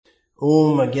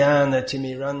Om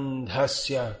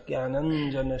Jnanatimmirandhasya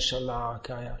Jnananjana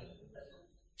Shalakaya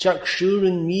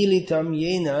Chakshurunmilitam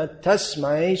Yena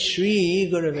Tasmai Shri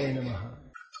Gurave Namaha.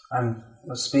 And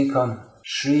we'll speak on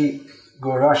Sri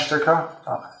Gurvastakam,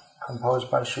 composed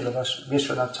by Srila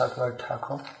Vishwanath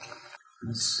Thakur.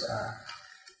 It's a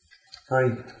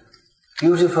very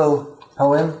beautiful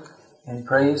poem in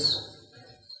praise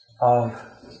of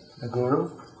the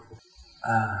Guru.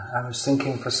 I was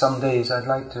thinking for some days I'd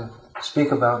like to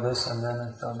speak about this, and then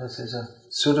I thought this is a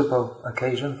suitable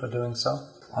occasion for doing so,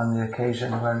 on the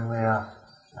occasion when we are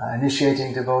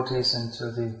initiating devotees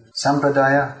into the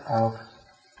sampradaya of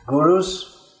gurus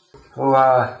who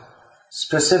are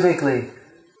specifically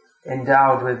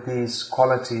endowed with these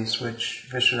qualities which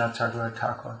Vishwanath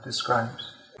Thakur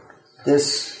describes. This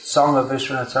song of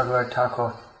Vishwanath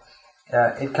Thakur,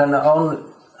 it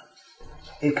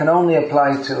can only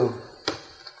apply to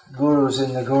gurus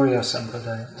in the Gauriya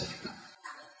Sampradaya.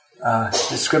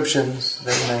 Descriptions,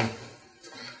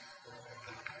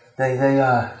 they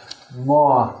are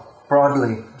more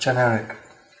broadly generic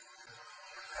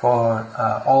for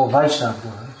all Vaishnava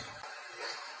gurus,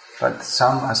 but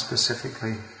some are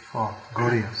specifically for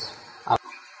Gauriyas.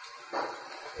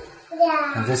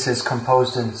 And this is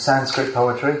composed in Sanskrit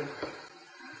poetry.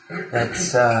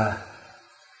 That's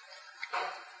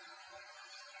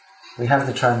we have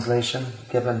the translation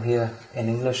given here in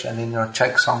English and in your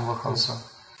Czech songbook also.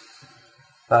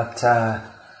 But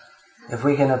if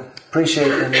we can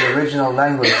appreciate in the original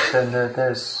language, then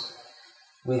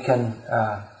we can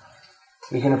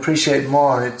appreciate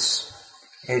more its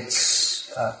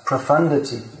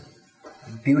profundity,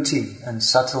 beauty, and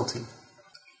subtlety.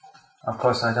 Of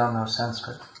course, I don't know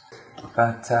Sanskrit,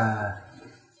 but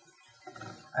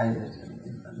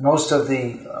most of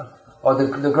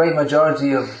the great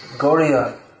majority of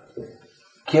Gauriya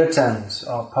kirtans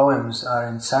or poems are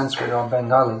in Sanskrit or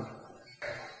Bengali.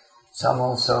 Some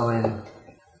also in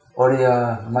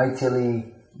Oriya, Maithili,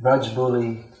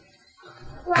 Brajbuli,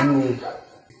 Hindi.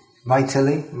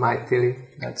 Maithili.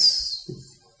 That's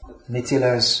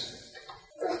Mithila's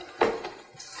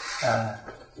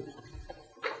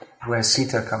where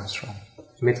Sita comes from.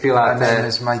 Mithila. Her name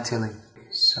is Maithili.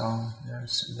 So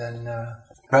there's then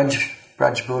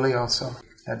Brajbuli also.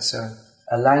 That's a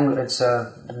language. It's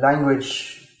a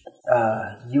language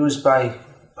used by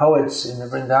poets in the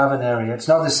Vrindavan area. It's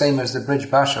not the same as the Brij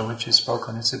Bhasha which is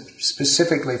spoken. It's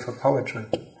specifically for poetry.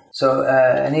 So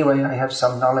anyway, I have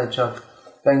some knowledge of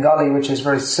Bengali, which is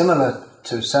very similar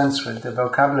to Sanskrit. The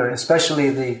vocabulary,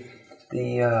 especially the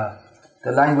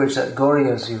language that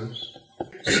Gauriyas use.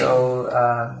 So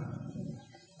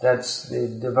that's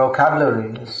the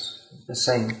vocabulary is the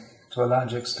same to a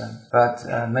large extent. But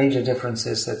a major difference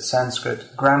is that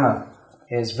Sanskrit grammar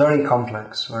is very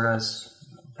complex, whereas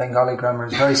Bengali grammar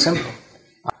is very simple.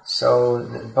 So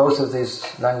both of these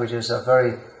languages are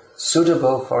very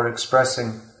suitable for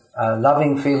expressing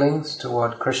loving feelings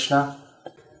toward Krishna.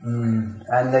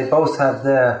 And they both have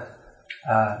their...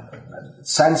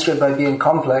 Sanskrit, by being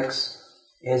complex,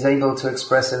 is able to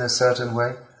express in a certain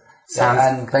way.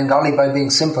 And Bengali, by being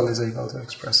simple, is able to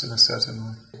express in a certain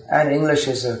way. And English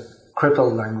is a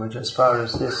crippled language as far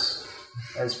as this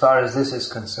is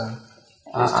concerned.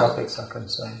 These topics are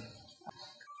concerned.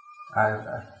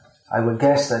 I would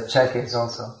guess that Czech is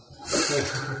also.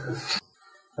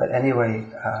 But anyway,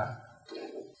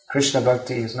 Krishna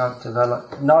Bhakti is not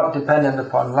dependent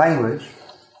upon language,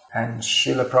 and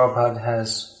Srila Prabhupada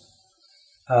has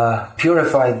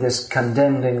purified this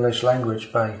condemned English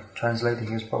language by translating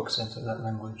his books into that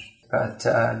language. But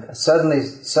certainly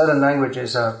certain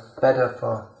languages are better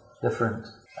for different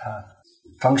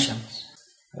functions.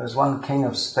 There was one king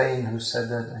of Spain who said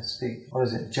that I speak,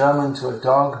 German to a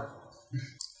dog?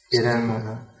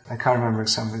 I can't remember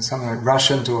something like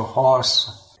Russian to a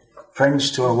horse,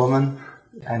 French to a woman,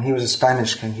 and he was a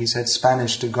Spanish king. He said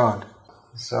Spanish to God.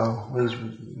 So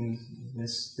the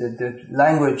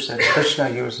language that Krishna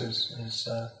uses is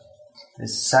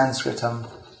Sanskritam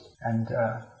and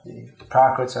the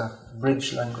Prakrita,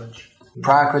 bridge language.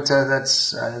 Prakrita,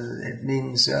 it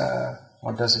means,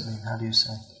 what does it mean? How do you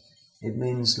say? It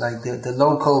means like the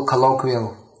local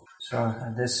colloquial. So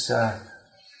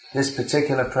this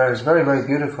particular prayer is very, very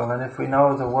beautiful, and if we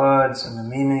know the words and the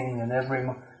meaning, and every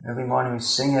morning we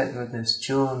sing it with this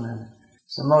tune, and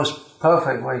it's the most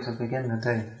perfect way to begin the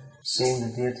day, seeing the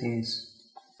deities.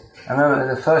 I remember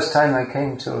the first time I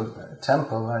came to a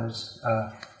temple, I was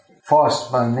forced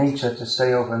by nature to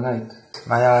stay overnight.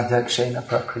 Maya Dakshena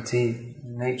Prakriti,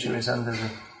 nature is under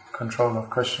the control of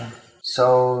Krishna.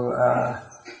 So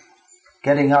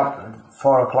getting up at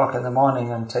 4 o'clock in the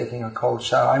morning and taking a cold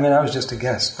shower. I mean, I was just a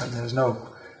guest, but there was no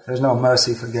There's no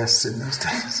mercy for guests in those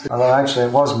days. Although actually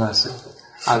it was mercy.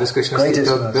 A ve skutečnosti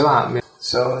to byla.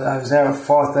 So I was there at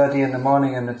 4:30 in the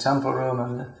morning in the temple room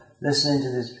and listening to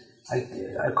this.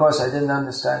 Of course I didn't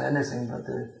understand anything, but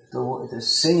the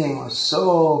singing was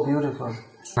so beautiful.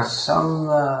 Some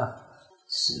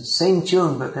same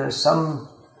tune, but there's some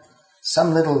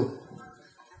little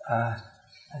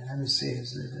let me see,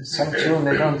 there's some tune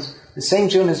they don't, the same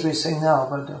tune as we sing now,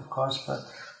 but of course, but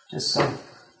just some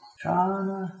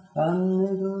Chana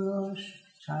Bandigurosh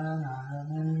Chana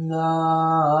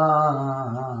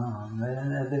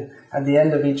at the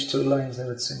end of each two lines they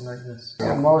would sing like this.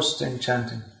 They're most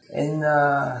enchanting. In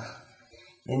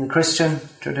the Christian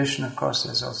tradition, of course,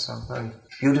 there's also very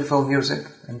beautiful music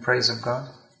in praise of God.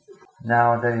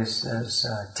 Nowadays there's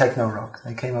techno rock.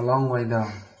 They came a long way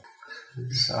down.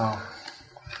 So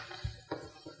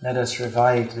let us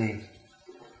revive the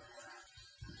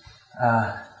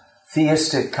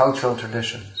theistic cultural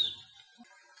traditions.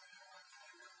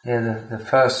 Here the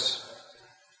first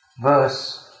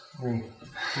verse, we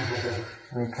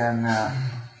can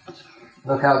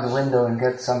look out the window and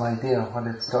get some idea of what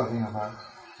it's talking about.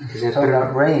 It's talking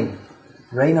about rain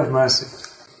of mercy.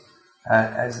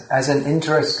 As an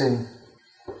interesting,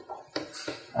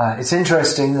 it's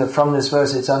interesting that from this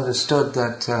verse it's understood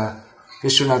that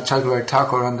Vishwanath Chakravarti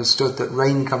Thakur understood that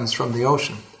rain comes from the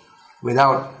ocean.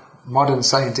 Without modern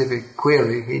scientific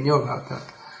query, he knew about that.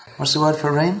 What's the word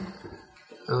for rain?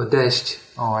 Deszcz.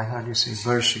 Oh, I heard you say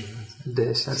varshi.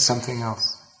 Deszcz. That's something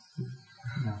else.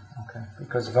 No, okay.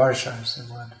 Because varsha is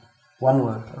the word, one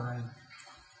word for rain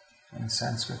in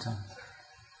Sanskrit.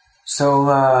 So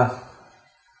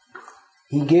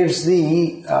he gives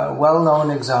the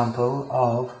well-known example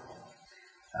of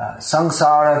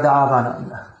samsara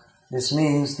davanam. This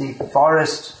means the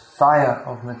forest fire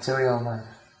of material life.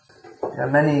 There are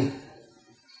many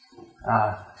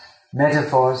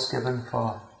metaphors given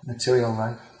for material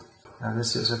life. Now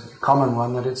this is a common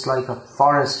one, that it's like a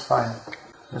forest fire.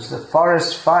 Because the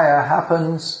forest fire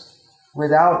happens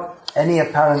without any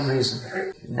apparent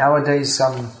reason. Nowadays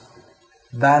some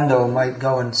vandal might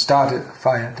go and start a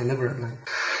fire deliberately.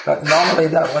 But normally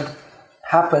that would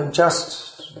happen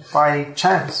just by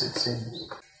chance, it seems.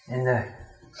 In the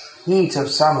heat of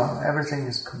summer, everything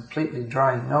is completely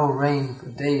dry, no rain for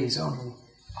days, only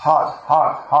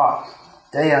hot,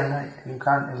 day and night. You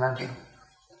can't imagine,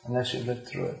 unless you live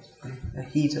through it, the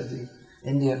heat of the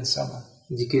Indian summer.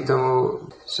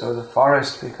 So the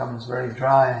forest becomes very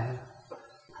dry.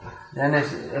 Then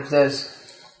if there's,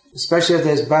 especially if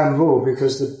there's bamboo,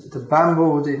 because the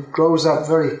bamboo, it grows up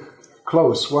very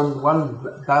close. One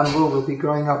bamboo will be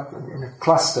growing up in a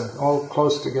cluster, all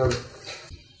close together.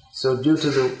 So due to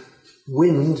the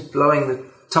wind blowing the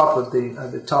top of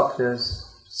at the top there's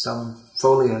some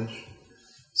foliage,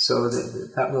 so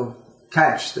that will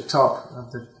catch the top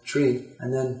of the tree,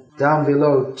 and then down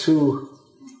below two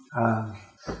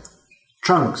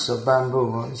trunks of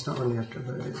bamboo, well, it's not really a trunk,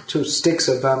 but two sticks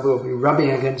of bamboo will be rubbing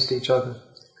against each other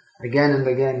again and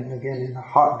again and again in a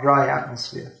hot, dry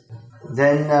atmosphere.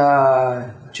 Then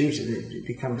due to it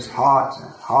becomes hot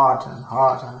and hotter and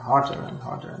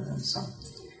hotter, and then some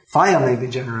fire may be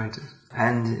generated.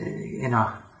 And in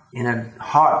a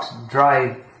hot,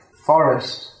 dry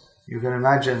forest, you can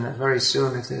imagine that very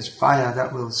soon if there's fire,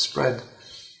 that will spread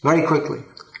very quickly.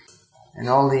 And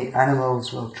all the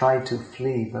animals will try to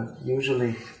flee, but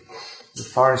usually the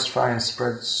forest fire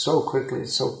spreads so quickly,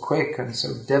 so quick and so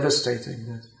devastating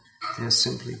that they're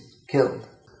simply killed.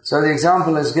 So the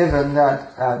example is given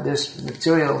that this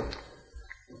material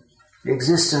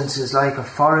existence is like a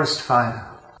forest fire.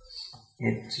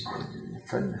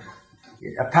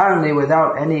 Apparently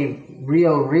without any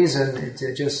real reason, it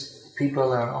just,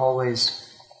 people are always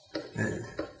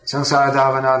samsara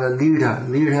davanada lira.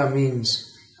 Lira means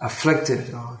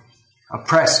afflicted or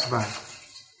oppressed by.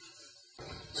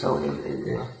 So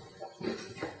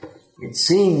it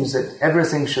seems that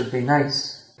everything should be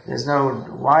nice.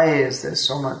 Why is there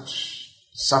so much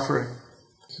suffering?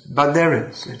 But there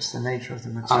is. It's the nature of the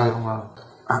material world.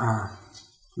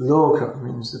 Loka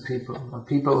means the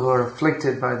people who are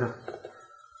afflicted by the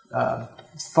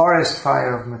forest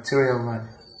fire of material life.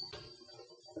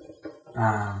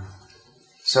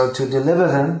 So to deliver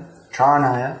them,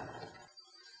 Tranaya,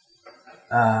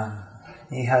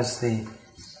 he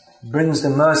brings the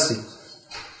mercy.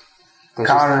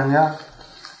 Karanya,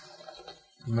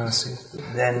 mercy.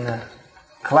 Then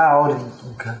cloud,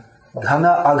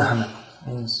 ghana aghana,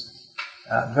 means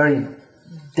very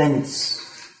dense.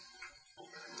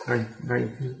 Very, very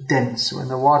dense. When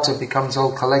the water becomes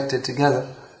all collected together,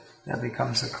 that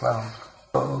becomes a cloud.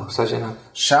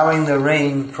 Showering the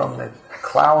rain from the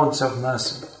clouds of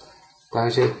mercy.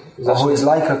 Takže or who is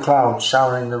like a cloud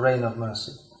showering the rain of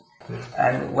mercy.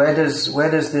 And where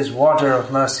does this water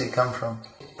of mercy come from?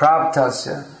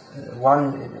 Praptasya,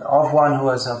 one who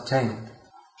has obtained.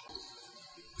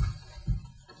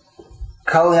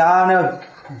 Kalyana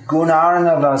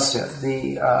gunarnavasya,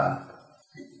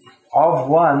 of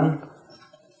one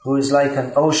who is like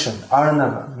an ocean.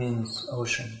 Arnava means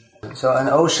ocean. So an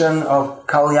ocean of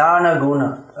kalyana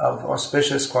guna, of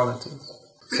auspicious qualities.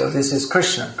 So this is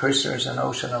Krishna. Krishna is an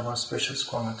ocean of auspicious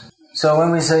qualities. So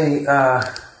when we say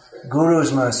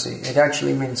Guru's mercy, it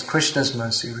actually means Krishna's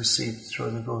mercy received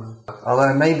through the Guru. Although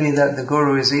it may be that the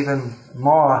Guru is even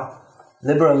more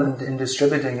liberal in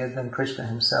distributing it than Krishna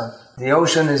himself. The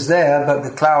ocean is there, but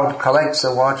the cloud collects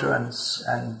the water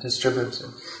and distributes it.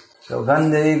 So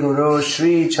Vande Guru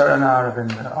Shri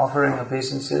Charanaravinda, offering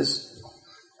obeisances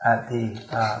at the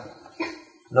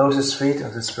lotus feet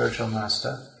of the spiritual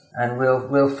master. And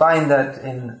we'll find that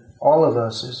in all the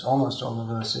verses, almost all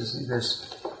the verses,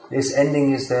 this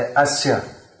ending is there, asya.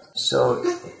 So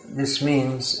this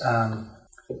means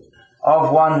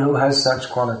of one who has such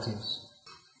qualities.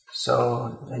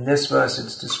 So in this verse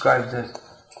it's described that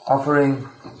offering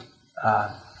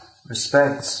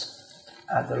respects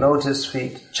at the lotus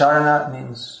feet. Charana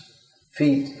means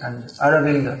feet and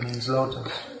Aravinda means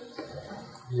lotus.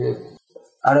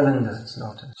 Aravinda is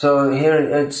lotus. So here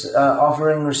it's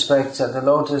offering respects at the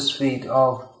lotus feet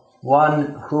of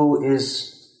one who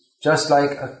is just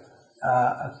like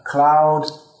a cloud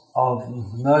of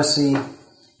mercy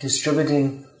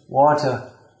distributing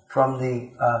water from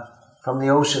the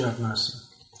ocean of mercy,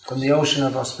 from the ocean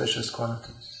of auspicious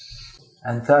qualities,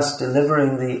 and thus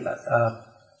delivering the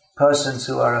persons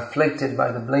who are afflicted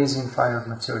by the blazing fire of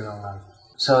material life.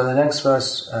 So the next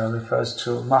verse refers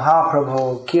to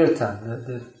Mahaprabhu Kirtan,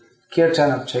 the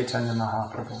Kirtan of Chaitanya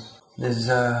Mahaprabhu. There's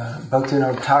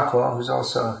Bhaktivinoda Thakur, who's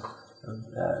also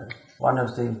one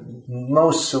of the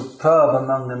most superb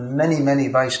among the many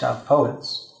Vaishnava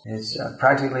poets. Is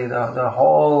practically the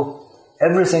whole,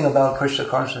 everything about Krishna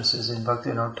consciousness is in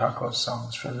Bhaktivinoda Thakur's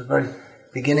songs, from the very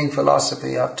beginning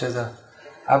philosophy up to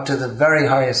the very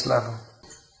highest level.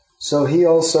 So he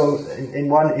also, in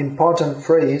one important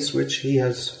phrase which he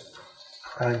has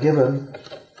given,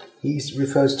 he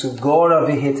refers to Gaura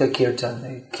Vihita Kirtan,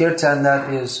 a kirtan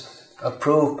that is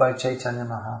approved by Chaitanya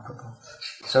Mahaprabhu.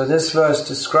 So this verse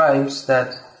describes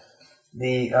that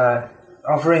the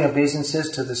offering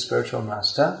obeisances to the spiritual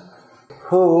master,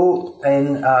 who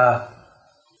in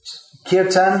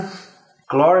kirtan,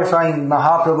 glorifying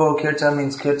Mahaprabhu, kirtan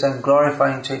means kirtan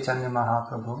glorifying Chaitanya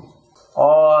Mahaprabhu,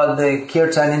 or the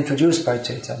kirtan introduced by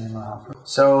Chaitanya Mahaprabhu.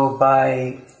 So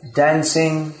by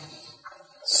dancing,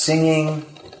 singing,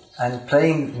 and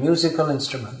playing musical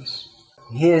instruments,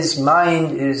 his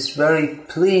mind is very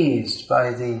pleased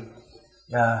by the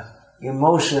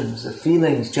emotions, the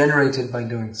feelings generated by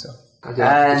doing so.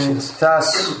 And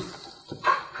thus,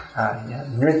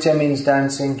 Nritya means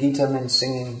dancing, Gita means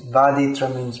singing,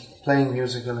 Vaditra means playing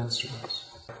musical instruments.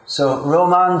 So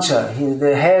Romancha,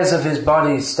 the hairs of his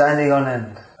body standing on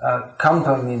end.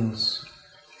 Kampa means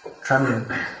trembling.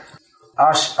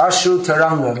 Ashru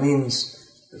Taranga means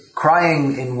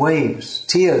crying in waves,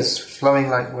 tears flowing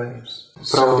like waves.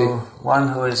 So one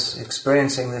who is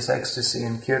experiencing this ecstasy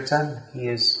in Kirtan, he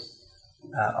is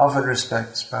offered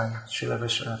respects by Srila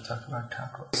Vishwanath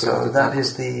Thakur. So that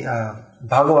is the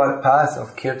Bhagavat path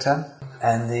of Kirtan,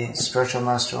 and the spiritual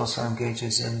master also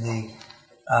engages in the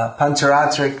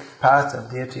Pancharatric path of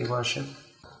deity worship,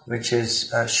 which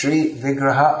is Shri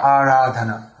Vigraha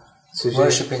Aradhana,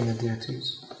 worshipping the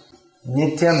deities.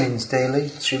 Nitya means daily,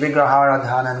 Shri Vigraha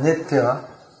Aradhana Nitya.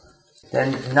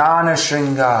 Then Nana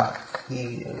Shringar,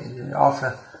 he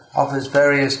offers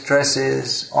various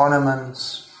dresses,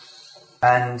 ornaments,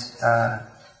 and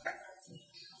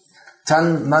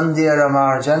Tan Mandira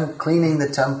Marjan, cleaning the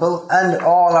temple, and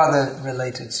all other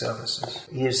related services.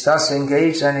 He is thus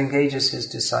engaged and engages his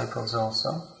disciples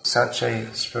also. Such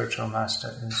a spiritual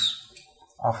master is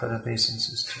offered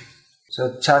obeisances to.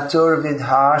 So Chatur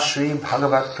Vidha Shri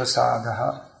Bhagavat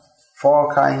Prasadaha,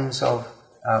 4 kinds of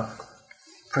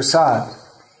prasad,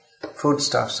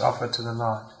 foodstuffs offered to the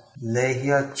Lord.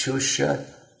 Lehya, Chusha,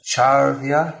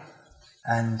 Charvya,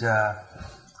 and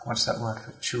what's that word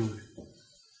for chewed?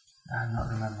 I'm not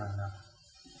remembering now.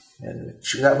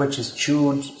 That which is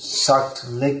chewed, sucked,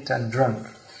 licked, and drunk.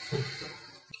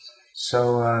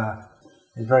 So, a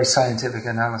very scientific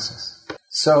analysis.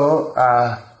 So,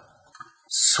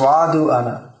 swadu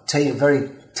ana, very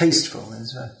tasteful.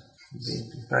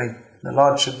 The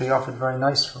Lord should be offered very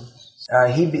nice food.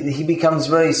 He becomes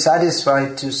very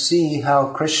satisfied to see how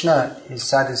Krishna is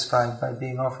satisfied by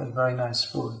being offered very nice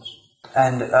foods.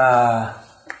 and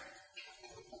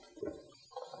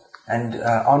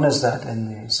honors that in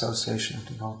the association of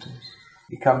devotees.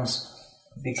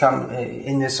 Become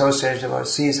in the association of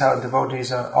devotees, sees how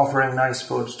devotees are offering nice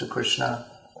foods to Krishna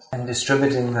and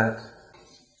distributing that.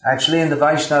 Actually, in the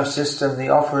Vaishnava system, the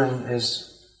offering is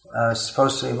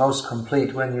supposed to be most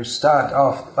complete when you start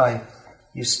off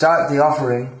you start the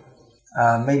offering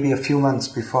maybe a few months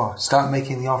before. Start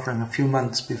making the offering a few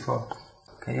months before.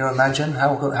 Can you imagine?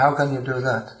 How can you do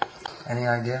that? Any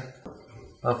idea?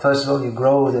 Well, first of all, you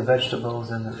grow the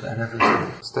vegetables and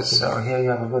everything. So here you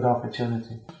have a good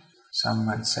opportunity. Some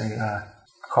might say,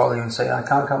 call you and say, I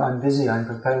can't come, I'm busy, I'm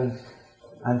preparing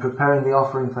the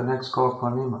offering for next Gaur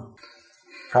Purnima.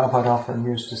 Prabhupada often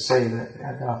used to say that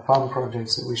at our farm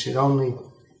projects that we should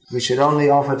only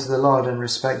offer to the Lord and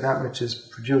respect that which is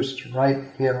produced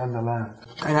right here on the land.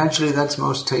 And actually that's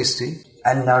most tasty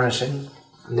and nourishing.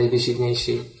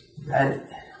 And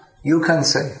you can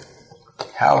say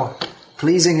how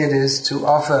pleasing it is to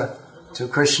offer to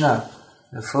Krishna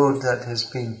the food that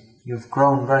you've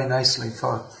grown very nicely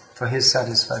for his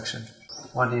satisfaction.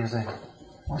 What do you think?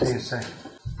 What do you say?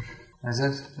 Is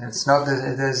it? It's not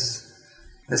that there's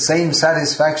the same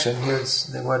satisfaction. Here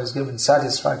the word is given,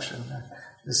 satisfaction.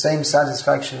 The same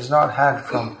satisfaction is not had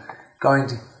from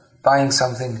buying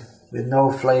something with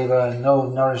no flavor and no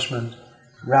nourishment,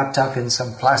 wrapped up in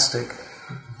some plastic.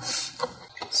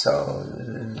 So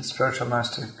the spiritual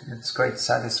master gets great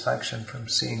satisfaction from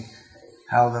seeing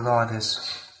how the Lord is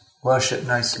worshipped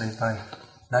nicely by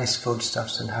nice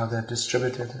foodstuffs and how they're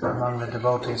distributed among the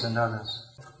devotees and others.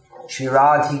 Shri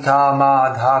Radhika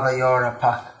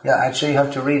Madhavayorapa. Yeah, actually you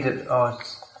have to read it or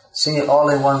sing it all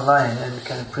in one line and you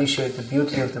can appreciate the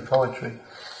beauty of the poetry.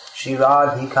 Shri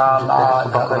Radhika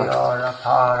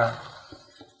Madhavayorapara.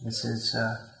 This is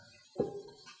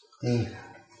the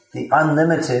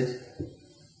unlimited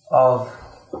of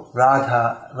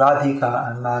Radhika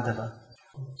and Madhava.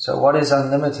 So what is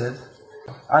unlimited?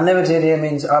 Unlimited here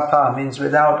means apa, means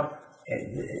without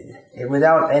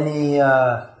any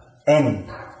end.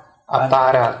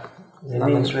 Apara. It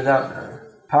means without,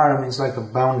 para means like a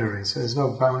boundary, so there's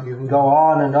no boundary. You can go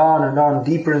on and on and on,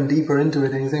 deeper and deeper into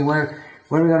it, and you think, when are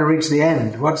we going to reach the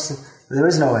end? There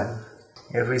is no end.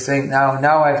 If we think,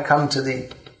 now I've come to the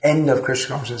end of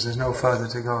Krishna consciousness, there's no further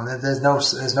to go. There's no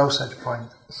such point.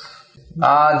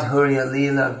 Madhurya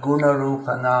Leela Guna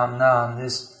Rupa Nam Nam.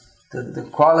 The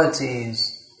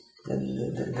qualities,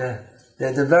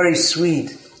 the very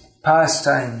sweet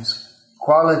pastimes,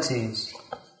 qualities,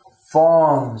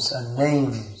 forms and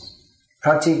names,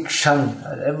 pratikshan,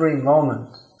 at every moment,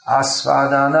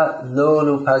 asvadana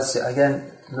lolupasya, again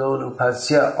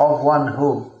lolupasya, of one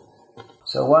who.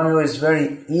 So one who is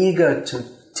very eager to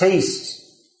taste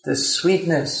the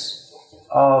sweetness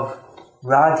of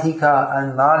Radhika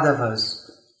and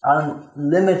Madhava's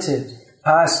unlimited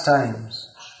pastimes,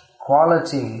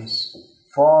 qualities,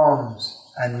 forms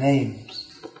and names.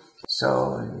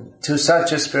 So to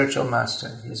such a spiritual master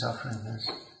he is offering this.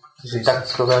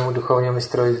 Takovému duchovnímu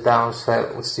mistrovi vzdávám své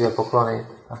úctivé poklony.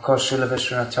 Of course, Srila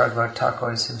Vishwanath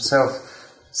Thakur is himself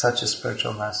such a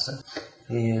spiritual master.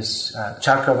 He is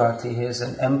Chakravarti, he is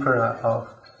an emperor of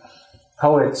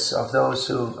poets, of those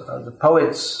the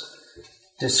poets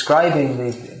describing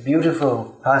the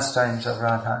beautiful pastimes of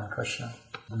Radha and Krishna.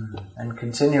 And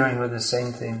continuing with the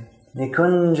same theme.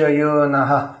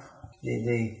 Nikunjayonaha,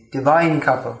 the divine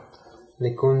couple.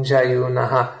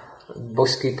 Nikunjayonaha,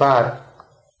 boský pár.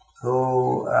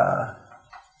 Who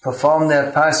perform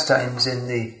their pastimes in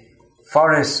the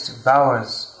forest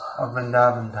bowers of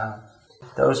Vrindavan Dham.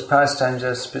 Those pastimes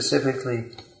are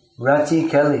specifically Rati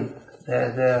Keli.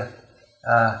 They're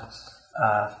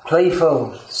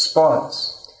playful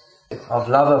sports of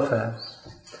love affairs.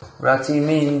 Rati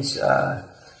means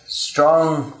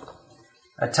strong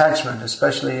attachment,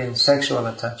 especially in sexual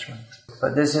attachment.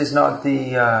 But this is not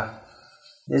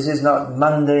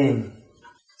mundane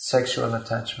sexual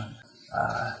attachment.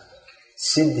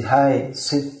 Siddhai,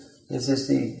 this is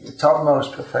the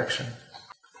topmost perfection.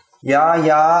 Ya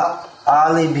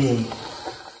alibi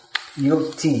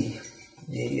yukti.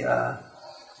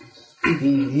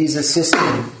 He's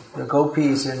assisting the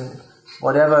gopis in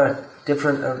whatever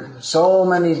so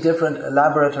many different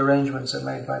elaborate arrangements are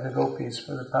made by the gopis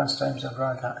for the pastimes of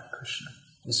Radha and Krishna.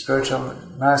 The spiritual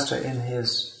master in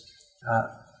his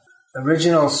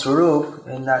original swarup,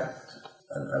 in that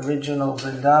original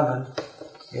Vrindavan,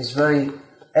 is very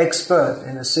expert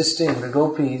in assisting the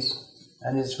gopis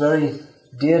and is very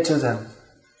dear to them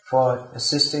for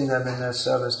assisting them in their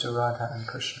service to Radha and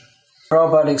Krishna.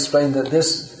 Prabhupada explained that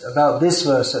this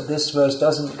verse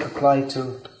doesn't apply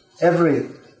to every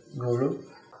guru,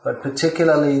 but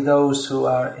particularly those who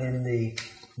are in the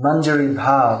Manjari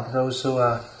Bhav, those who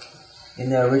are in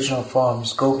their original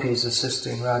forms, gopis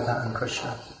assisting Radha and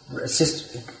Krishna,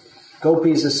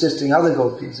 gopis assisting other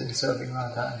gopis in serving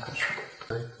Radha and Krishna,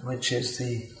 which is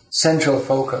the central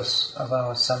focus of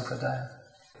our sampradaya.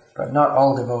 But not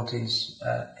all devotees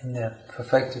in their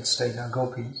perfected state are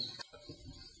gopis.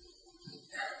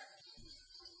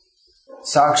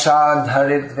 Sakshad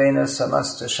haridvena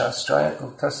samasta shastraya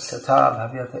uktas tata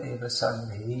bhavyata eva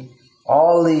sandhi.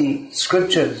 All the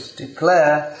scriptures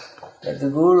declare that the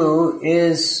Guru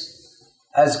is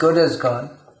as good as God,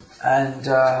 and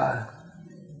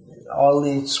all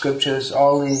the scriptures,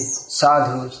 all the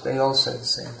sadhus, they all say the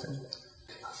same thing.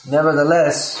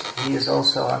 Nevertheless, he is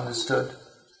also understood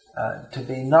to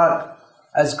be not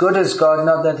as good as God,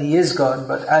 not that he is God,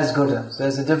 but as good as.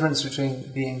 There's a difference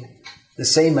between being the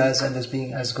same as and as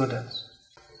being as good as.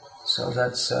 So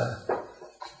that's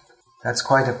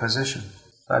quite a position.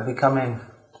 By becoming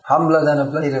humbler than a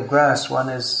blade of grass, one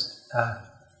is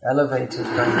elevated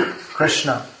by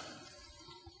Krishna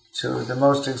to the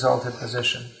most exalted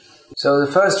position. So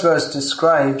the first verse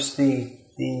describes the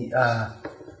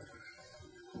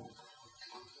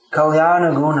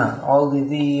Kalyana Guna, all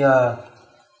the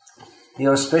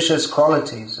auspicious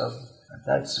qualities of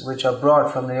that's which are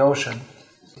brought from the ocean.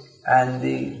 And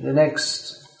the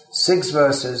next 6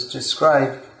 verses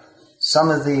describe some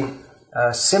of the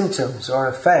symptoms or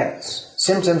effects,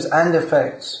 symptoms and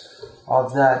effects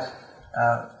of that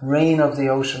rain of the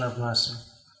ocean of mercy.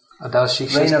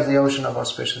 Rain of the ocean of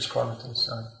auspicious qualities,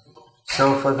 sorry.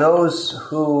 So for those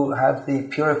who have the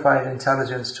purified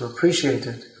intelligence to appreciate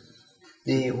it,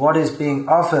 what is being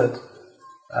offered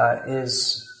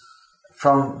is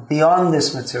from beyond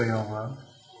this material world.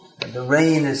 The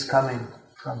rain is coming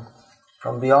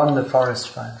from beyond the forest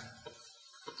fire.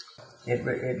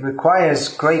 It requires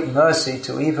great mercy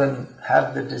to even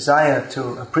have the desire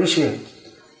to appreciate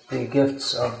the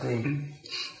gifts of the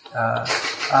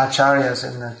acharyas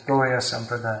in the Gauriya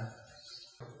Sampradaya.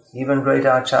 Even great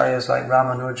acharyas like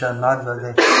Ramanuja and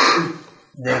Madhva,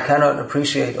 they cannot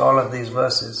appreciate all of these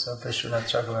verses of Vishwanath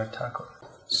Chakravarti Thakur.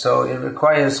 So it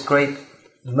requires great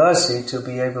mercy to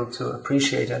be able to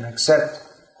appreciate and accept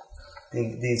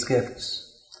these gifts.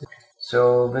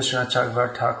 So Vishwanath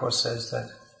Chakravarti Thakur says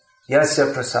that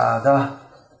Yasya prasada,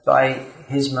 by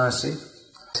his mercy,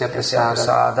 Yasya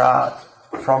prasada,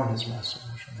 from his mercy.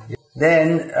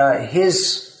 Then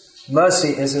his mercy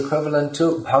is equivalent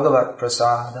to Bhagavat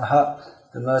prasadaha,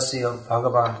 the mercy of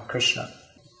Bhagavan Krishna.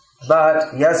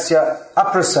 But Yasya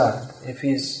aprasad, if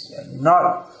he's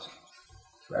not,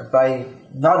 by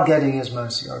not getting his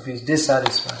mercy, or if he's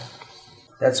dissatisfied.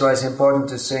 That's why it's important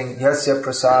to sing Yasya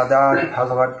prasada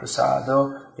Bhagavat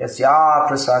prasado, Yasya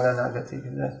prasada nagati.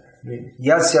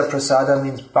 Yasya prasada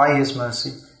means by his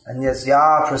mercy, and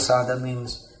Yasya prasada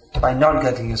means by not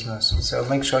getting his mercy. So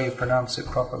make sure you pronounce it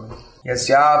properly.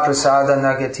 Yasya prasada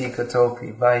nagati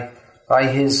katopi. By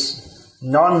his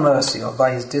non-mercy or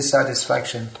by his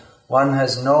dissatisfaction, one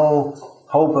has no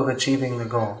hope of achieving the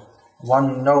goal.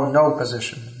 No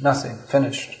position, nothing,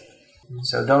 finished.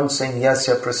 So don't sing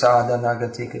Yasya prasada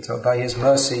nagati kato. By his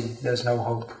mercy, there's no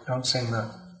hope. Don't sing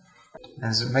that.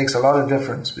 As it makes a lot of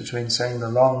difference between saying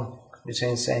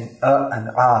between saying and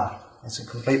It's a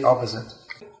complete opposite.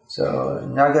 So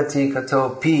nagati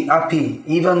kato pi api,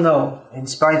 even though, in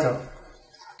spite of.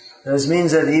 This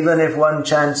means that even if one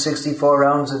chants 64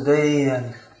 rounds a day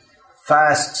and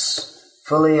fasts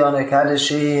fully on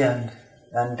Ekadashi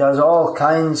and does all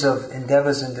kinds of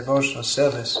endeavors in devotional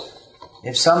service,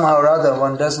 if somehow or other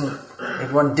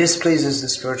if one displeases the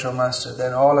spiritual master,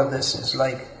 then all of this is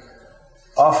like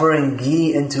offering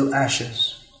ghee into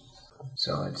ashes.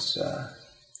 So it's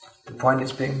the point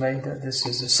is being made that this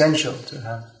is essential to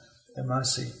have the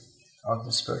mercy of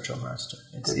the spiritual master.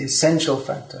 It's the essential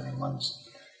factor in one's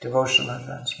devotional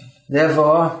advancement.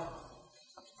 Therefore,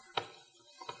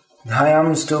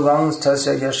 Dhayam stuvang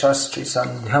tasya yashastri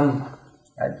sandhyam,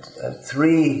 at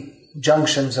 3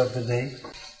 junctions of the day.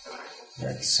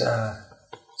 That's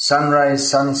sunrise,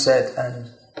 sunset,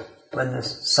 and when the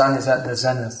sun is at the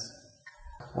zenith.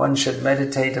 One should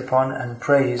meditate upon and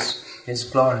praise his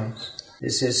glories.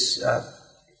 This is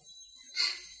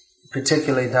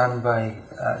particularly done by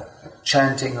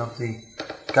chanting of the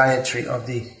Gayatri, of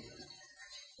the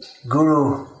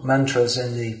Guru mantras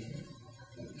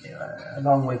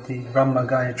along with the Brahma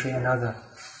Gayatri and other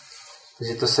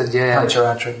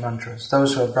Pancharatric mantras.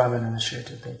 Those who are Brahmin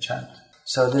initiated, they chant.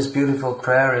 So this beautiful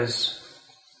prayer is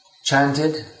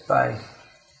chanted by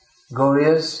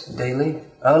Gauriyas daily,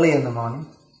 early in the morning,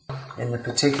 in the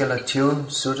particular tune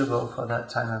suitable for that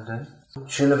time of day.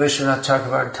 Srila Vishwanath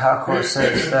Chakravarti Thakur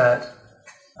says that,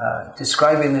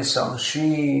 describing this song,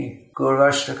 Shri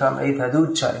Gurvastakam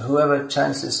etaduchai, whoever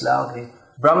chants this loudly,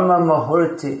 Brahma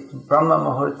Muhurte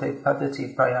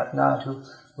Padati Prayatnatu,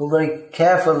 who very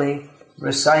carefully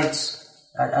recites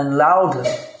and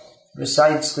loudly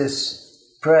recites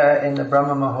this prayer in the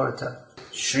Brahma Muhurta.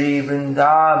 Shri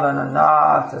Vrindavana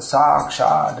Natha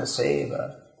Sakshada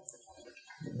Seva.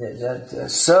 The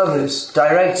service,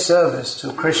 direct service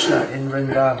to Krishna in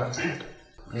Vrindavan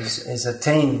is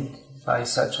attained by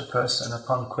such a person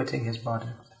upon quitting his body.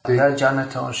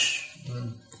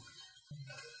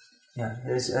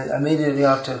 Immediately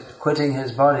after quitting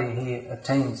his body, he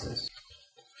attains this.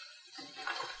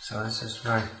 So this is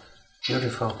very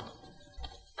beautiful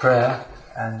prayer,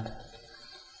 and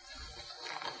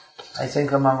I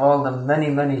think among all the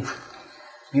many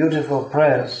beautiful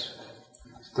prayers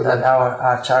that our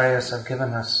acharyas have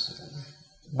given us,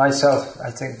 myself,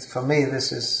 I think for me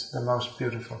this is the most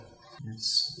beautiful.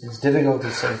 It's difficult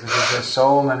to say because there's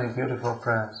so many beautiful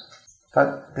prayers,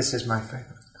 but this is my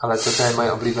favorite. Ale toto je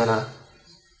moje oblíbené.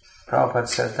 Prabhupada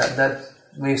said that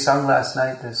we sung last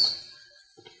night this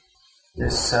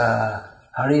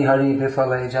Hari Hari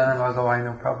Vifale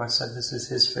Janamagawainu. Prabhupada said this is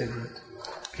his favorite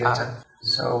kirtan.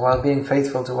 So while being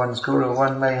faithful to one's guru,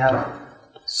 one may have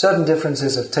certain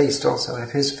differences of taste also.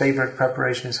 If his favorite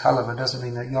preparation is halava, doesn't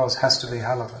mean that yours has to be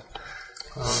halava.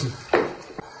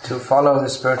 To follow the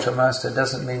spiritual master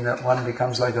doesn't mean that one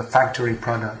becomes like a factory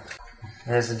product.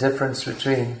 There's a difference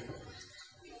between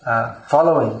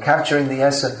following, capturing the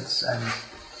essence, and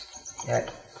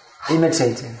yet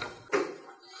imitating.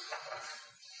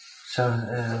 So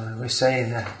we say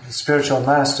the spiritual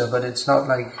master, but it's not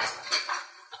like...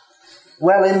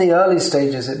 Well, in the early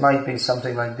stages it might be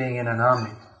something like being in an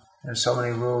army. There's so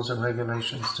many rules and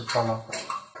regulations to follow.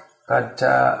 But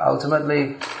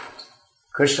ultimately,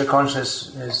 Krishna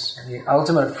consciousness is the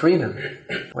ultimate freedom,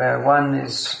 where one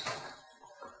is...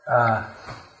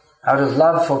 out of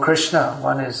love for Krishna,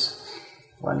 one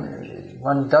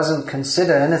doesn't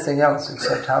consider anything else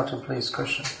except how to please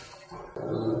Krishna.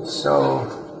 So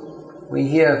we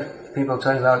hear people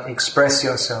talking about express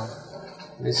yourself,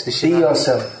 be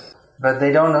yourself, but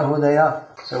they don't know who they are.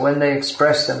 So when they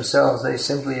express themselves, they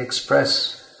simply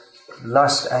express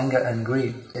lust, anger and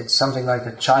greed. It's something like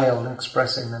a child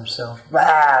expressing themselves.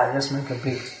 Just make a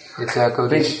big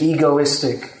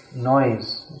egoistic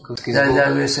noise.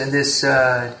 This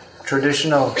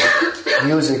traditional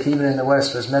music, even in the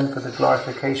West, was meant for the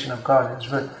glorification of God. It's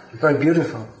very, very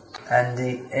beautiful. And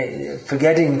the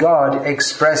forgetting God,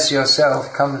 express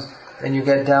yourself, comes, then you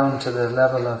get down to the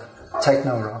level of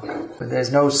techno rock. But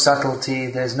there's no subtlety,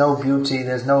 there's no beauty,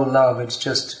 there's no love. It's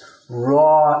just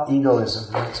raw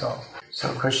egoism. That's all.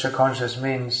 So Krishna conscious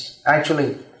means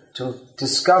actually to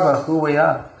discover who we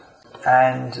are.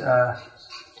 And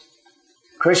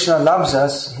Krishna loves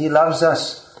us. He loves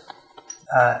us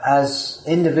as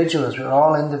individuals. We're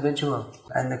all individual.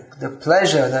 And the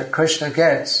pleasure that Krishna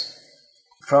gets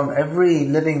from every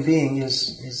living being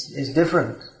is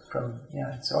different.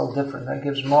 It's all different. That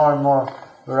gives more and more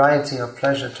variety of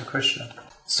pleasure to Krishna.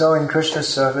 So in Krishna's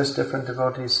service, different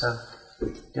devotees have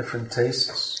different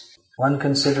tastes. One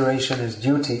consideration is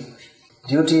duty.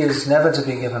 Duty is never to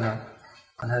be given up.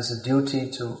 One has a duty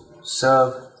to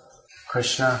serve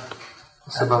Krishna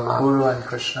and Guru and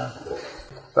Krishna.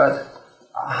 But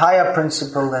a higher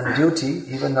principle than duty,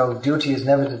 even though duty is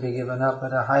never to be given up,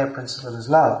 but a higher principle is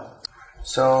love.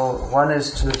 So one is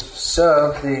to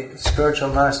serve the spiritual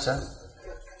master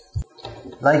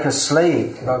like a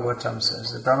slave, Bhagavatam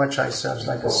says. The brahmachari serves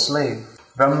like a slave.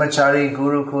 Brahmachari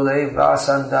guru kule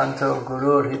vasandanto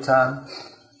gurur hitan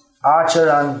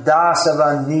acharan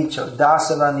dasavan nicho.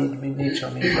 Dasavan nicho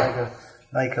means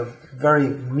like a very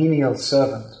menial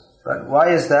servant. But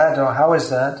why is that, or how is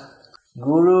that?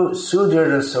 Guru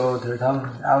sudhira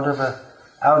sodhridham.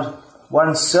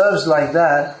 One serves like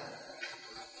that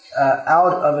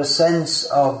out of a sense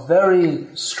of very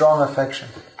strong affection.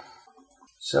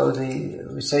 So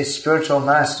we say spiritual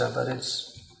master, but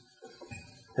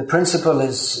the principle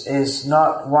is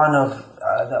not one of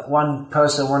that one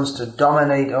person wants to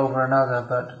dominate over another,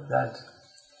 but that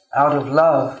out of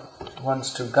love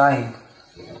wants to guide.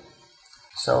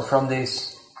 So from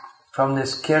this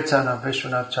kirtan of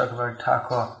Vishwanath Chakravarti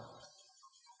Thakur,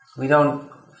 we don't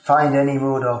find any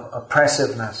mood of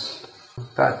oppressiveness,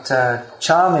 but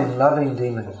charming, loving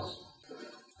dealings.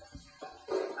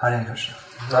 Hare Krishna.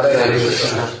 Hare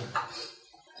Krishna.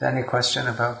 Is there any question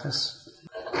about this?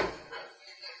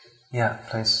 Yeah,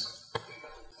 please.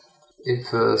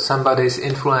 If somebody is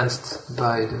influenced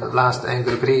by the last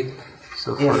anger, greed,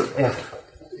 so if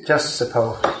just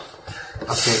suppose.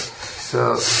 Okay.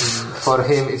 So for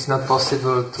him it's not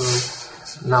possible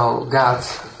to know God.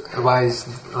 Why is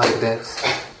it like that?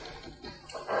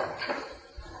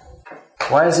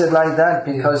 Why is it like that?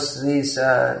 Because these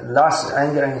lust,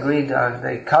 anger and greed,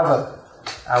 they cover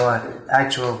our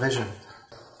actual vision.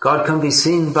 God can be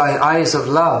seen by eyes of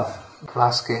love.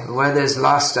 Lásky. Where there's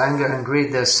lust, anger and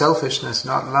greed, there's selfishness,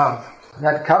 not love.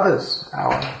 That covers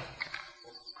our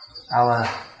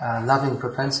loving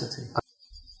propensity.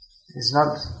 It's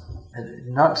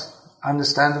not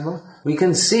understandable. We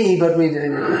can see, but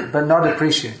not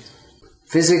appreciate.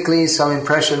 Physically, some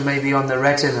impression may be on the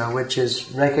retina, which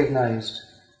is recognized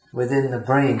within the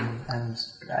brain and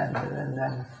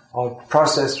then or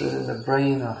processed within the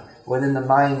brain or within the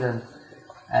mind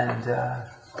and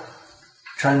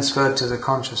transferred to the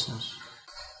consciousness.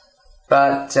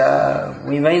 But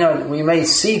we may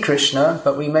see Krishna,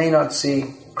 but we may not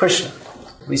see Krishna.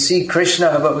 We see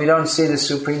Krishna, but we don't see the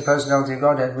Supreme Personality of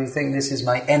Godhead. We think this is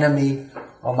my enemy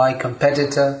or my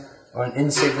competitor or an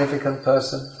insignificant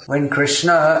person. When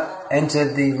Krishna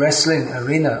entered the wrestling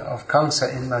arena of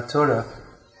Kamsa in Mathura,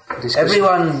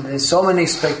 everyone, there's so many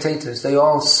spectators, they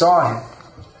all saw him.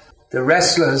 The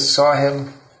wrestlers saw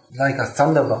him like a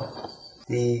thunderbolt.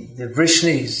 The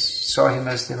Vrishnis saw him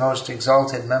as the most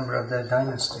exalted member of their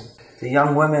dynasty. The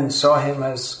young women saw him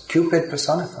as Cupid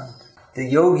personified. The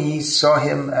yogis saw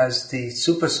him as the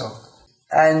supersoul.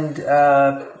 And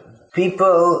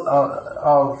people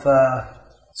of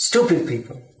stupid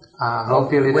people,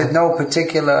 with no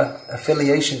particular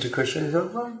affiliation to Krishna, they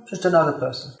thought, well, just another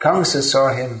person. Kamsa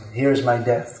saw him, here's my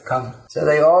death, come. So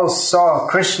they all saw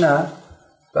Krishna,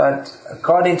 but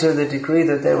according to the degree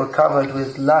that they were covered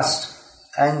with lust,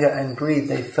 anger and greed,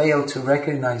 they failed to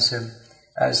recognize him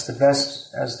as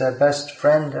their best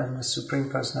friend and the Supreme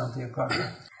Personality of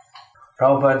Godhead.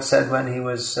 Prabhupada said when he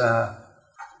was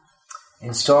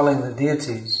installing the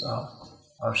deities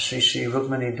of Sri Sri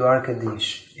Rukmani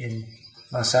Dwarkadish in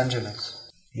Los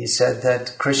Angeles, he said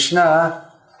that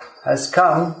Krishna has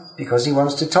come because he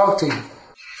wants to talk to you.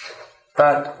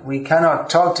 But we cannot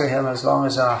talk to him as long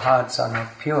as our hearts are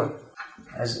not pure.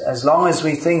 As long as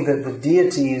we think that the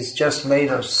deity is just made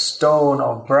of stone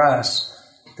or brass,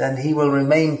 then he will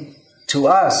remain to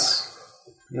us,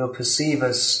 you'll perceive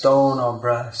as stone or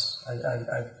brass,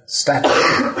 a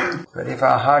statue. But if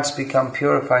our hearts become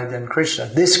purified, then Krishna,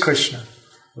 this Krishna,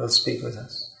 will speak with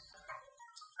us.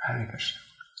 Hare Krishna.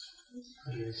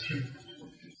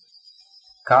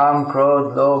 Kam,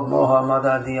 Krodh, Lobh, Moha,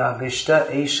 Mada, Diya, Vishta,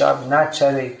 Eshab,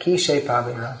 Nachare, Kishe,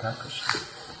 Pabe, Radha Krishna.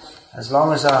 As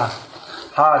long as our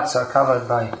hearts are covered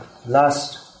by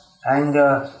lust,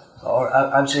 anger, or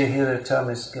actually here the term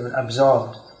is given,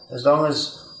 absorbed. As long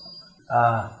as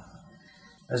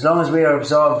we are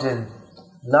absorbed in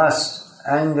lust,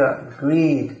 anger,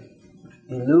 greed,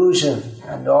 illusion,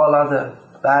 and all other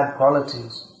bad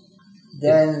qualities,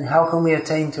 then how can we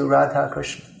attain to Radha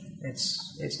Krishna?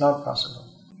 It's not possible.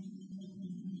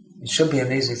 It should be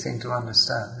an easy thing to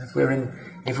understand. If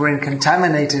we're in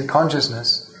contaminated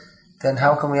consciousness, then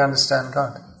how can we understand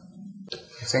God?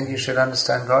 You think you should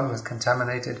understand God with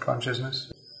contaminated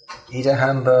consciousness? Eat a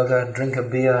hamburger, drink a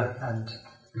beer,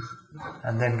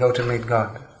 and then go to meet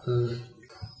God.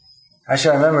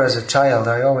 Actually, I remember as a child,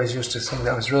 I always used to think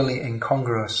that was really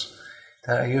incongruous.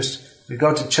 That we'd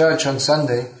go to church on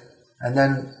Sunday, and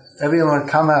then everyone would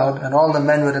come out, and all the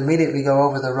men would immediately go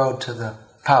over the road to the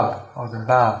pub or the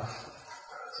bar,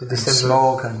 and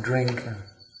smoke and drink.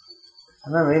 I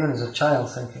remember even as a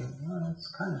child thinking, it's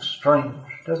kind of strange.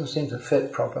 It doesn't seem to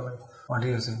fit properly. What do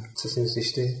you think?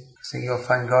 Think you'll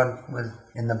find God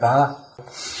in the bar?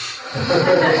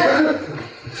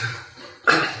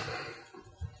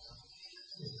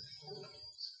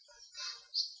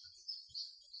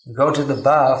 You go to the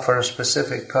bar for a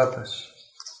specific purpose.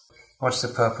 What's the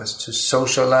purpose? To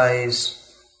socialize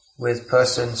with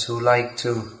persons who like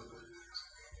to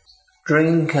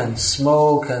drink and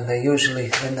smoke, and they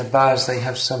usually, in the bars, they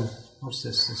have some,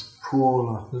 this pool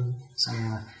or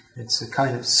something like that. It's a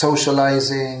kind of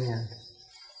socializing and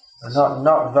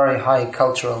not very high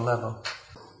cultural level.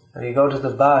 So you go to the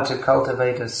bar to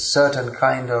cultivate a certain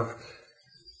kind of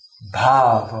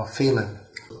bhav or feeling.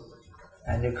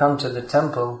 And you come to the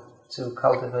temple to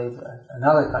cultivate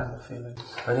another kind of feeling.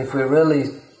 But if we're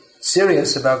really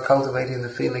serious about cultivating the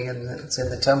feeling it's in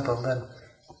the temple, then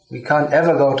we can't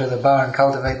ever go to the bar and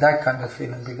cultivate that kind of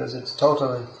feeling, because it's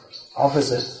totally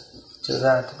opposite to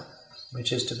that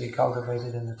which is to be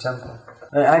cultivated in the temple.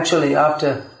 And actually,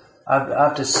 after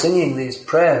singing these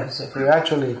prayers, if we're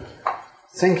actually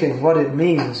thinking what it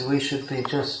means, we should be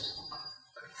just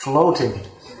floating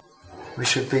We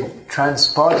should be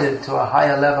transported to a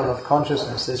higher level of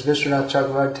consciousness. This Vishwanath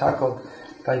Chakravarti Thakur,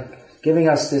 by giving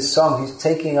us this song, he's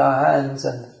taking our hands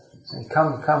and saying,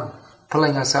 come, come,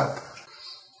 pulling us up.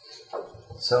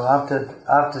 So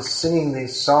after singing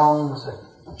these songs,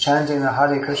 chanting the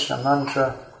Hare Krishna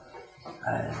mantra,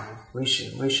 we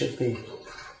should be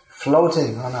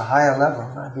floating on a higher level.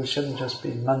 Right? We shouldn't just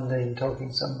be mundane,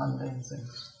 talking some mundane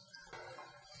things.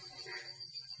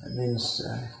 That means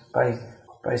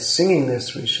by singing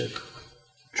this, we should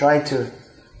try to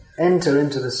enter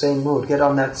into the same mood, get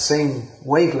on that same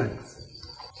wavelength.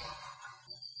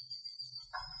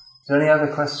 Is there any other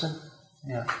question?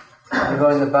 Yeah. You go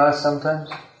in the bars sometimes?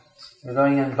 You're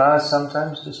going in bars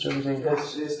sometimes, distributing?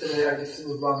 Yes, yesterday I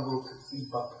distributed one book in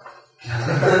pub.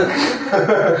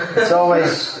 It's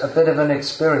always a bit of an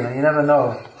experience. You never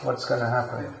know what's going to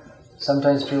happen.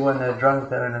 Sometimes people, when they're drunk,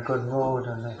 they're in a good mood,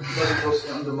 and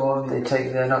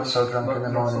they're not so drunk in the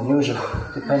morning. Usually,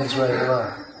 depends where you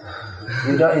are.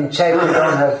 In Czech, you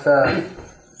don't have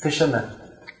fishermen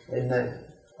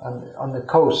on the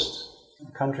coast.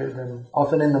 Country, then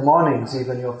often in the mornings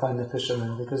even you'll find the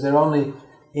fishermen, because they're only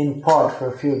in port for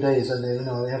a few days, and they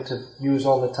have to use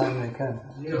all the time they can.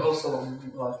 Here also on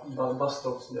bus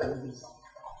stops there is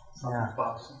some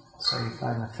pubs. So you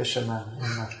find the fishermen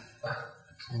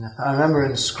I remember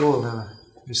in school we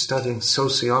were studying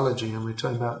sociology, and we were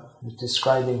talking about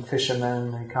describing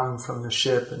fishermen. They come from the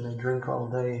ship and they drink all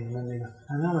day, and then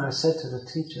I remember I said to the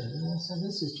teacher,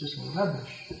 this is just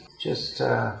rubbish. Just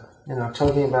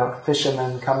talking about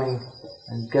fishermen coming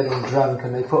and getting drunk,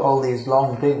 and they put all these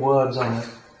long, big words on it.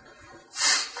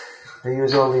 They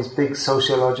use all these big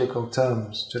sociological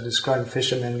terms to describe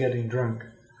fishermen getting drunk.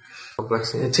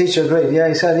 The teacher agreed. Yeah,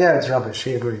 he said, it's rubbish.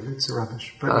 He agreed, it's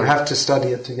rubbish. But you have to study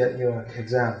it to get your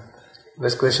exam.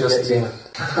 Bez skutečnosti.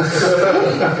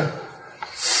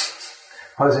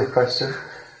 What was your question?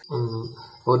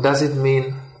 What does it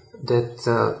mean that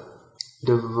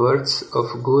the words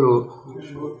of Guru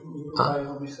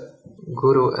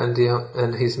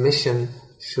and his mission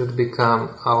should become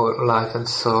our life and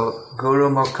soul? Guru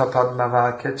mokha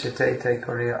padmavakya chitete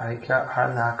koriya aikya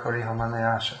harna kori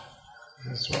hamanayasha.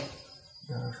 That's what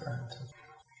you're referring to.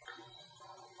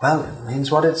 Well, it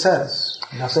means what it says.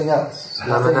 Nothing else.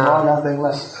 Nothing more, nothing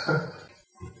less.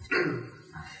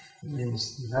 It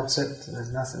means that's it.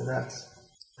 There's nothing else.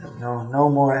 No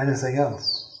more anything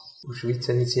else.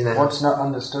 What's not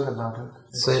understood about it?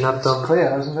 It's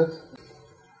clear, isn't it?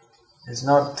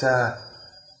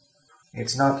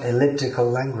 It's not elliptical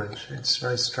language. It's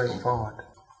very straightforward.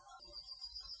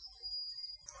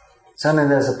 Suddenly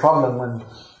there's a problem when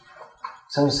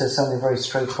someone says something very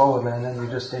straightforwardly and then you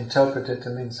just interpret it to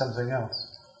mean something else.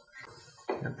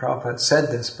 The Prabhupada said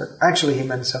this, but actually he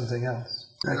meant something else.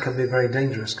 That can be very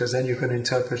dangerous, because then you can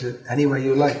interpret it any way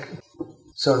you like.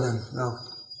 So then,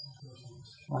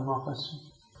 one more question.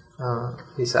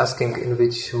 He's asking in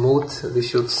which mood we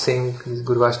should sing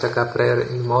Gurvastakam prayer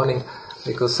in the morning,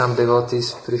 because some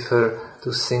devotees prefer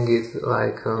to sing it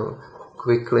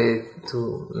quickly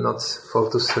to not fall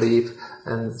to sleep,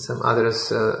 and some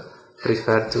others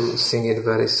prefer to sing it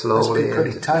very slowly. You must be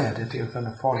pretty tired if you're going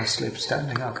to fall asleep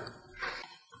standing up.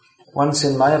 Once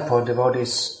in Mayapur,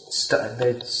 devotees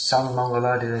they sung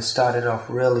Mangaladi. They started off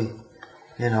really,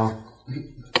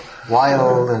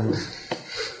 wild, and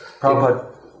Prabhupada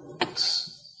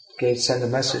sent a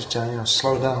message to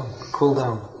slow down, cool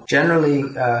down.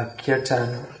 Generally,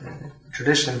 kirtan,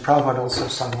 traditionally, Prabhupada also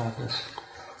sung like this.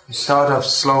 You start off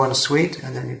slow and sweet,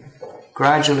 and then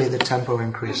gradually the tempo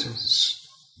increases.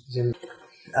 The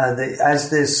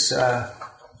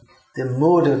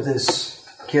mood of this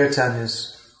kirtan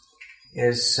is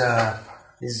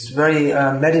very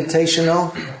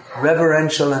meditational,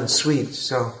 reverential, and sweet.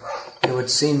 So it would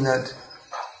seem that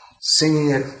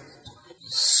singing it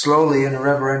slowly in a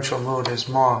reverential mood is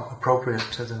more appropriate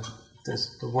to the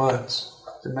words,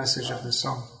 the message of the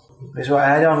song. Which is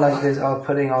why I don't like this,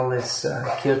 putting all this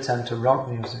kirtan to rock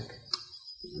music.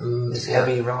 This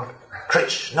heavy rock.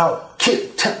 Krishna,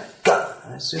 kirtan, God.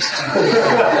 It's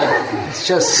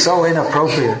just so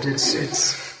inappropriate.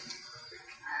 It's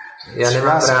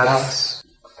ras.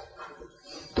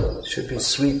 It should be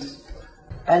sweet.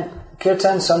 And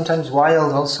kirtan sometimes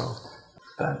wild also.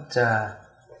 But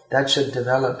that should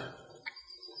develop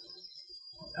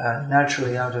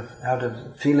naturally out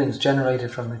of feelings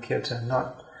generated from the kirtan,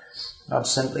 not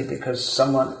simply because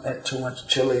someone ate too much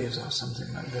chilies or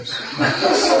something like this.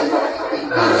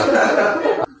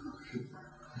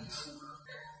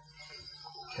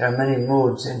 There are many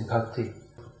moods in bhakti,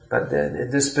 but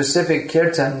the specific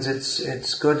kirtans,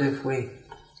 it's good if we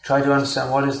try to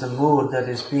understand what is the mood that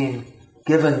is being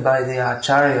given by the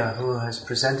Acharya who has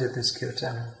presented this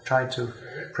kirtan, tried to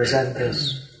present this.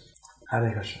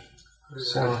 Hare Krishna.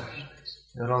 So,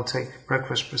 you'll all take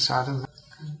breakfast prasadam,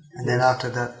 and then after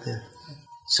that the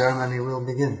ceremony will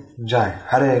begin. Jai.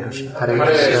 Hare Krishna. Hare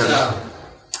Krishna.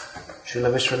 Srila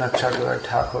Vishwanath Chakravarti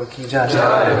Thakur ki jai.